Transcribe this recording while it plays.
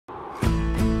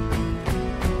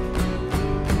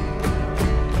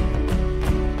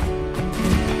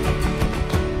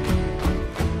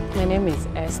name is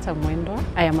Esther Mwendo.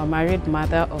 I am a married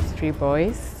mother of 3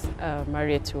 boys,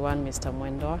 married to one Mr.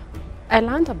 Mwendo. I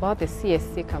learned about the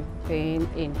CSC campaign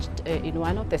in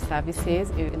one of the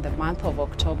services in the month of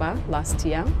October last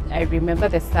year. I remember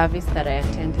the service that I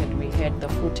attended, we had the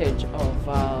footage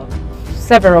of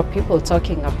several people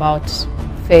talking about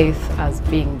faith as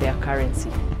being their currency.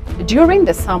 During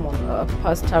the sermon,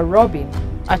 Pastor Robin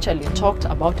actually talked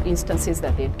about instances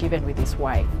that they'd given with his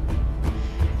wife.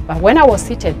 But when I was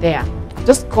seated there,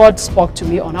 just God spoke to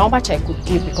me on how much I could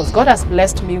give, because God has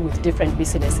blessed me with different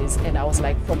businesses, and I was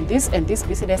like, from this and this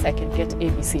business I can get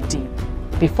A, B, C, D.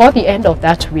 Before the end of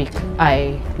that week,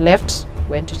 I left,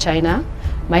 went to China.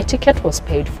 My ticket was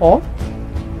paid for.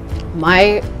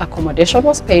 My accommodation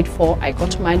was paid for. I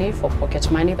got money for pocket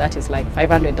money. That is like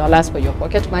 $500 for your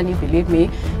pocket money. Believe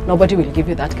me, nobody will give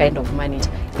you that kind of money.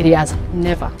 It has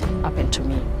never happened to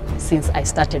me since I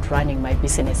started running my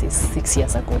businesses 6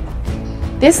 years ago.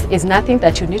 This is nothing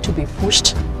that you need to be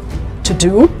pushed to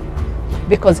do,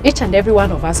 because each and every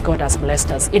one of us, God has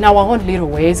blessed us in our own little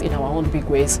ways, in our own big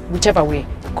ways, whichever way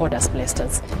God has blessed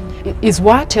us. His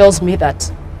word tells me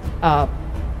that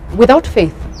without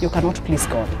faith, you cannot please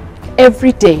God.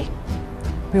 Every day,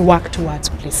 we work towards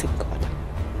pleasing God.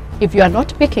 If you are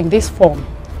not picking this form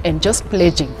and just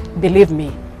pledging, believe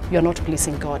me, you're not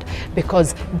pleasing God,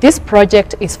 because this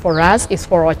project is for us, is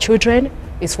for our children,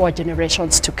 is for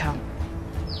generations to come.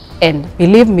 And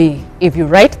believe me, if you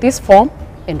write this form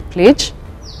and pledge,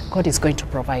 God is going to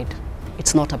provide.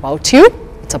 It's not about you,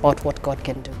 it's about what God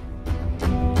can do.